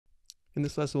In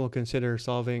this lesson, we'll consider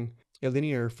solving a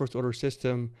linear first-order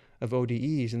system of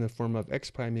ODEs in the form of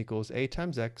x prime equals a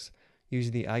times x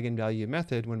using the eigenvalue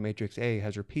method when matrix A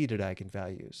has repeated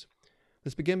eigenvalues.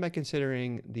 Let's begin by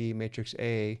considering the matrix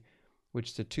A,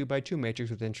 which is a 2 by 2 matrix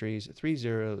with entries 3,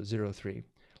 0, 0, 3.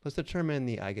 Let's determine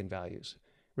the eigenvalues.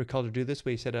 Recall to do this,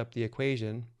 we set up the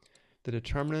equation, the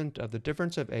determinant of the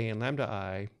difference of A and lambda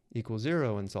I equals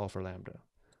 0, and solve for lambda.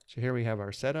 So here we have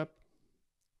our setup.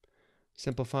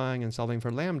 Simplifying and solving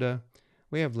for lambda,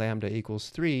 we have lambda equals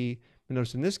 3, but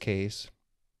notice in this case,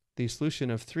 the solution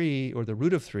of 3, or the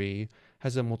root of 3,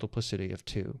 has a multiplicity of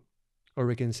 2. Or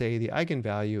we can say the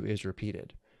eigenvalue is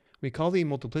repeated. We call the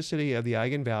multiplicity of the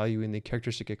eigenvalue in the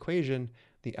characteristic equation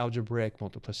the algebraic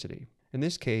multiplicity. In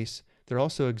this case, there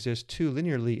also exist two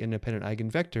linearly independent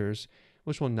eigenvectors,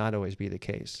 which will not always be the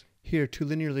case. Here, two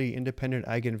linearly independent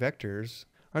eigenvectors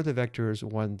are the vectors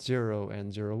 1, 0,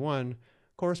 and 0, 1,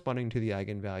 corresponding to the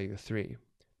eigenvalue 3.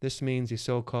 This means the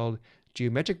so-called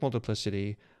geometric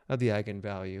multiplicity of the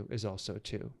eigenvalue is also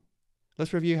 2.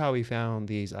 Let's review how we found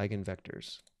these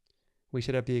eigenvectors. We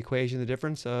set up the equation, the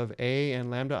difference of a and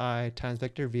lambda I times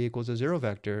vector v equals a 0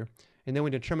 vector, and then we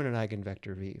determine an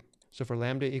eigenvector v. So for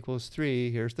lambda equals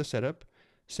 3, here's the setup.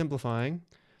 Simplifying,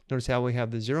 notice how we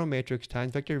have the 0 matrix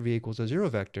times vector v equals a 0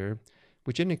 vector,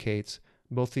 which indicates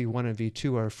both v1 and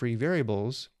v2 are free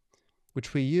variables,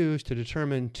 which we use to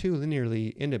determine two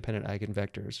linearly independent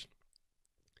eigenvectors.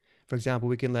 For example,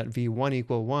 we can let v1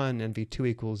 equal 1 and v2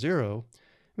 equal 0.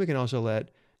 We can also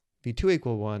let v2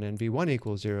 equal 1 and v1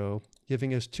 equal 0,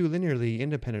 giving us two linearly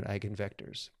independent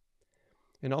eigenvectors.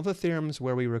 In all the theorems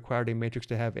where we required a matrix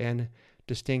to have n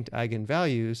distinct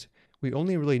eigenvalues, we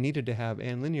only really needed to have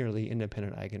n linearly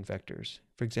independent eigenvectors.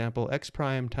 For example, x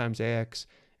prime times ax,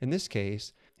 in this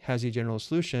case, has the general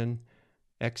solution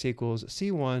x equals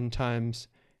c1 times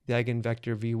the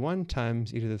eigenvector v1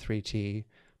 times e to the 3t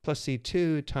plus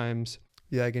c2 times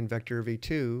the eigenvector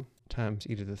v2 times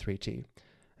e to the 3t.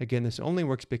 Again, this only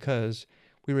works because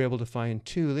we were able to find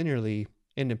two linearly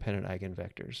independent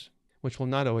eigenvectors, which will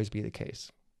not always be the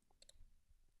case.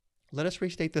 Let us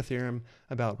restate the theorem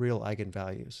about real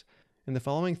eigenvalues. In the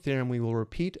following theorem, we will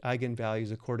repeat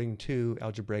eigenvalues according to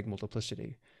algebraic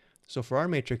multiplicity. So for our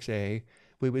matrix A,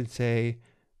 we would say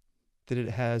that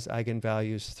it has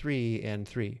eigenvalues 3 and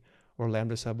 3, or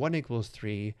lambda sub 1 equals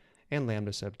 3 and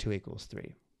lambda sub 2 equals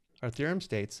 3. Our theorem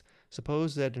states,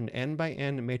 suppose that an n by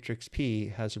n matrix P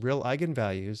has real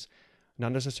eigenvalues,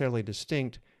 not necessarily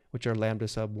distinct, which are lambda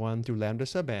sub 1 through lambda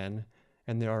sub n,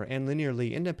 and there are n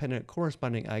linearly independent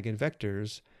corresponding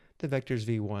eigenvectors, the vectors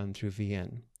v1 through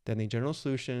vn. Then the general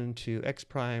solution to x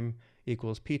prime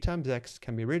equals p times x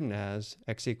can be written as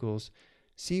x equals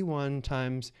c1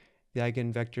 times the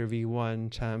eigenvector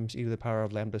v1 times e to the power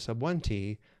of lambda sub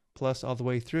 1t plus all the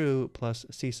way through plus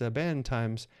c sub n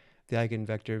times the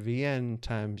eigenvector vn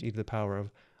times e to the power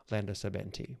of lambda sub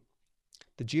nt.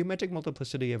 The geometric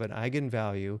multiplicity of an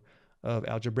eigenvalue of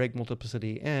algebraic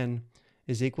multiplicity n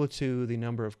is equal to the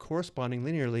number of corresponding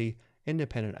linearly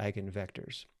independent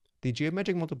eigenvectors. The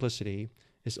geometric multiplicity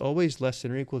is always less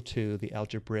than or equal to the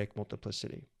algebraic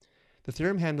multiplicity. The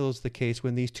theorem handles the case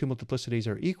when these two multiplicities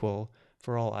are equal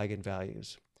for all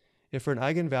eigenvalues. If for an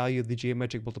eigenvalue the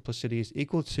geometric multiplicity is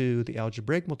equal to the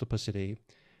algebraic multiplicity,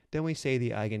 then we say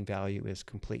the eigenvalue is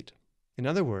complete. In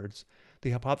other words,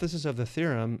 the hypothesis of the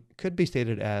theorem could be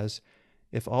stated as,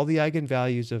 if all the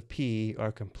eigenvalues of P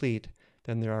are complete,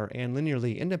 then there are n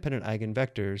linearly independent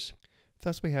eigenvectors,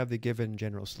 thus we have the given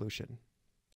general solution.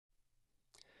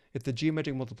 If the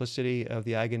geometric multiplicity of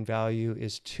the eigenvalue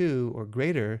is 2 or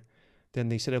greater, then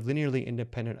the set of linearly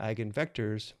independent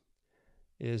eigenvectors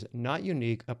is not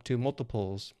unique up to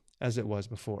multiples as it was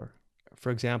before.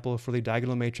 For example, for the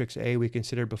diagonal matrix A we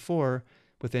considered before,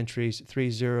 with entries 3,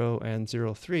 0, and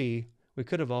 0, 3, we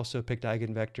could have also picked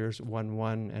eigenvectors 1,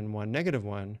 1, and 1, negative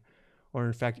 1, or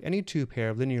in fact any two pair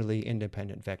of linearly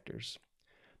independent vectors.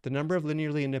 The number of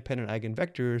linearly independent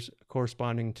eigenvectors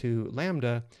corresponding to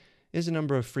lambda is the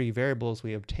number of free variables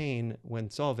we obtain when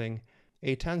solving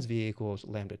a times v equals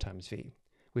lambda times v.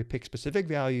 We pick specific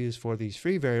values for these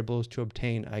free variables to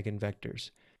obtain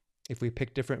eigenvectors. If we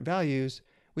pick different values,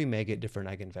 we may get different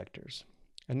eigenvectors.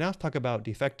 And now let's talk about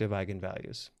defective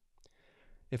eigenvalues.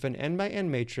 If an n by n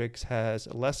matrix has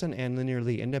less than n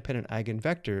linearly independent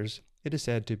eigenvectors, it is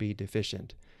said to be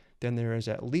deficient. Then there is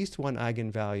at least one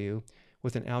eigenvalue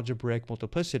with an algebraic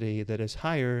multiplicity that is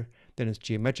higher than its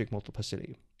geometric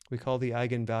multiplicity. We call the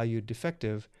eigenvalue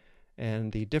defective,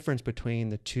 and the difference between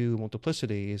the two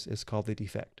multiplicities is called the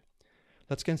defect.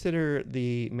 Let's consider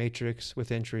the matrix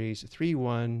with entries 3,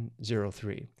 1, 0,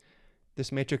 3.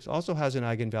 This matrix also has an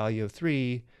eigenvalue of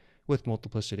 3, with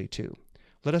multiplicity 2.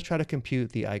 Let us try to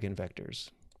compute the eigenvectors.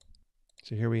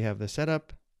 So here we have the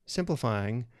setup.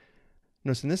 Simplifying,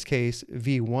 notice in this case,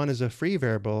 v1 is a free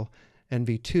variable and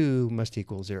v2 must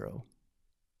equal 0.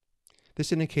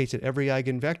 This indicates that every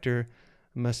eigenvector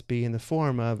must be in the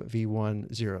form of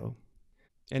v1, 0.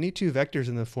 Any two vectors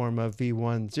in the form of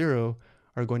v1, 0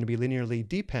 are going to be linearly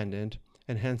dependent,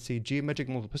 and hence the geometric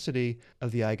multiplicity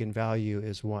of the eigenvalue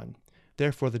is 1.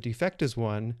 Therefore, the defect is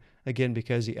 1, again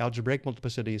because the algebraic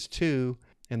multiplicity is 2,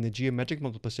 and the geometric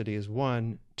multiplicity is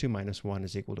 1, 2 minus 1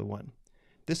 is equal to 1.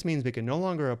 This means we can no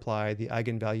longer apply the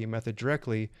eigenvalue method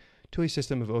directly to a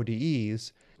system of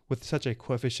ODEs with such a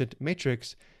coefficient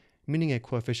matrix, meaning a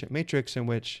coefficient matrix in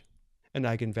which an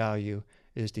eigenvalue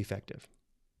is defective.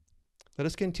 Let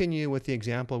us continue with the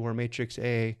example where matrix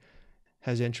A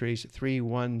has entries 3,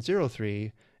 1, 0,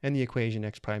 3, and the equation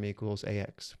x prime equals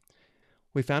ax.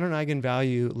 We found an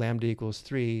eigenvalue lambda equals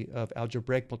 3 of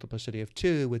algebraic multiplicity of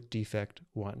 2 with defect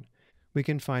 1. We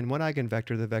can find one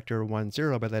eigenvector, the vector 1,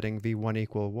 0, by letting v1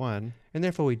 equal 1, and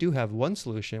therefore we do have one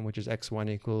solution, which is x1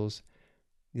 equals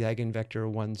the eigenvector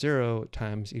 1, 0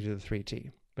 times e to the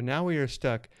 3t. But now we are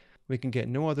stuck. We can get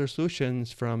no other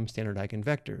solutions from standard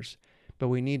eigenvectors, but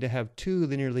we need to have two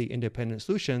linearly independent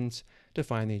solutions to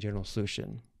find the general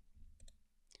solution.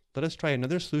 Let us try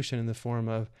another solution in the form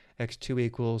of x2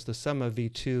 equals the sum of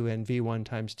v2 and v1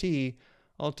 times t,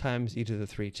 all times e to the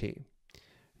 3t.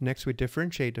 Next, we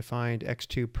differentiate to find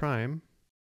x2 prime.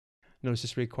 Notice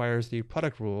this requires the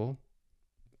product rule,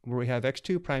 where we have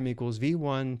x2 prime equals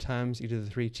v1 times e to the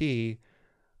 3t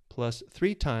plus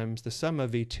 3 times the sum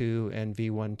of v2 and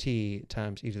v1t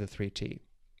times e to the 3t,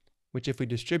 which if we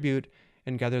distribute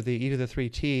and gather the e to the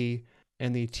 3t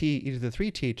and the t e to the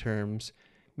 3t terms,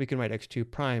 we can write x2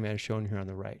 prime as shown here on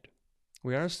the right.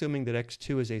 We are assuming that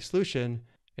x2 is a solution,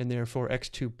 and therefore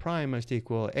x2 prime must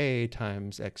equal a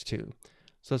times x2.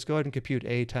 So let's go ahead and compute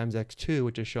a times x2,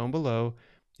 which is shown below.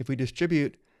 If we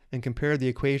distribute and compare the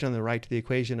equation on the right to the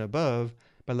equation above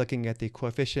by looking at the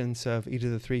coefficients of e to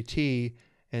the 3t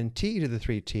and t to the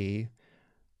 3t,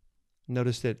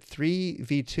 notice that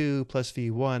 3v2 plus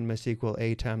v1 must equal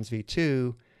a times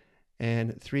v2,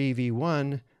 and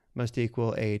 3v1 must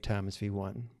equal a times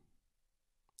v1.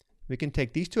 We can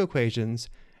take these two equations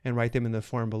and write them in the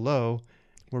form below,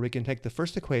 where we can take the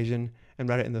first equation and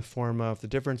write it in the form of the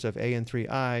difference of a and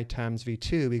 3i times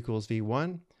v2 equals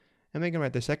v1, and we can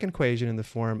write the second equation in the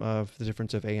form of the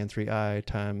difference of a and 3i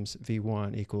times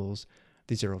v1 equals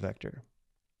the 0 vector.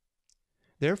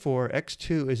 Therefore,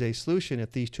 x2 is a solution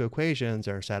if these two equations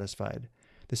are satisfied.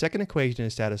 The second equation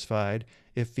is satisfied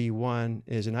if v1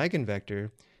 is an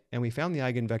eigenvector, and we found the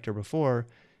eigenvector before,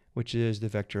 which is the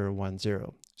vector 1,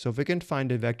 0. So if we can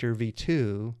find a vector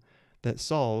v2 that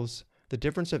solves the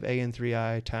difference of a and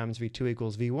 3i times v2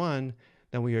 equals v1,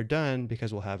 then we are done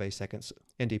because we'll have a second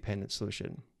independent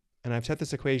solution. And I've set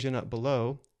this equation up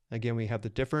below. Again, we have the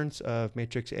difference of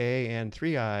matrix A and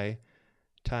 3i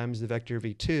times the vector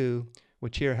v2,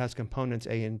 which here has components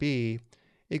a and b,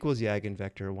 equals the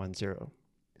eigenvector 1, 0.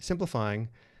 Simplifying,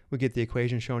 we get the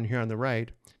equation shown here on the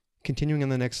right. Continuing on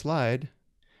the next slide,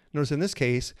 notice in this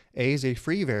case, a is a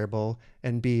free variable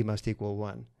and b must equal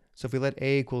 1. So if we let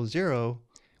a equal 0,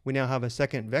 we now have a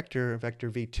second vector,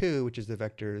 vector v2, which is the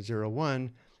vector 0,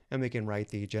 1, and we can write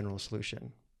the general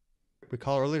solution.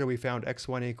 Recall earlier we found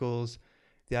x1 equals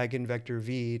the eigenvector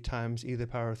v times e to the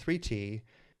power of 3t,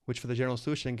 which for the general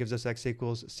solution gives us x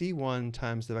equals c1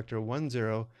 times the vector 1,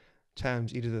 0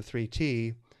 times e to the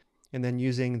 3t, and then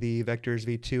using the vectors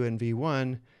v2 and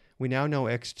v1, we now know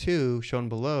x2, shown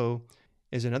below,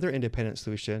 is another independent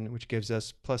solution, which gives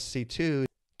us plus c2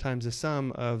 times the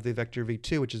sum of the vector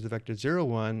v2, which is the vector 0,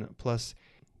 1, plus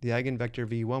the eigenvector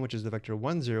v1, which is the vector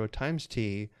 1, 0, times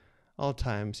t, all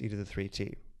times e to the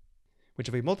 3t, which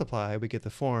if we multiply, we get the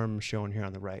form shown here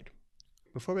on the right.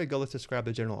 Before we go, let's describe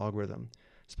the general algorithm.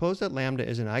 Suppose that lambda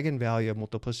is an eigenvalue of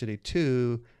multiplicity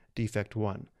 2, defect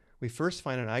 1. We first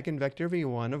find an eigenvector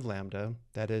v1 of lambda,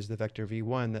 that is the vector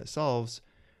v1 that solves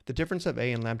the difference of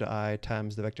a and lambda I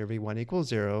times the vector v1 equals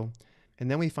 0, and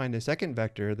then we find a second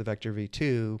vector, the vector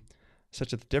v2,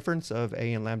 such that the difference of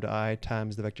a and lambda I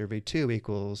times the vector v2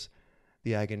 equals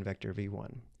the eigenvector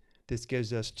v1. This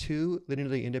gives us two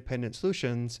linearly independent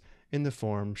solutions in the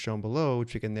form shown below,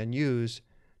 which we can then use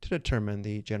to determine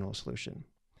the general solution.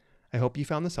 I hope you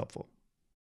found this helpful.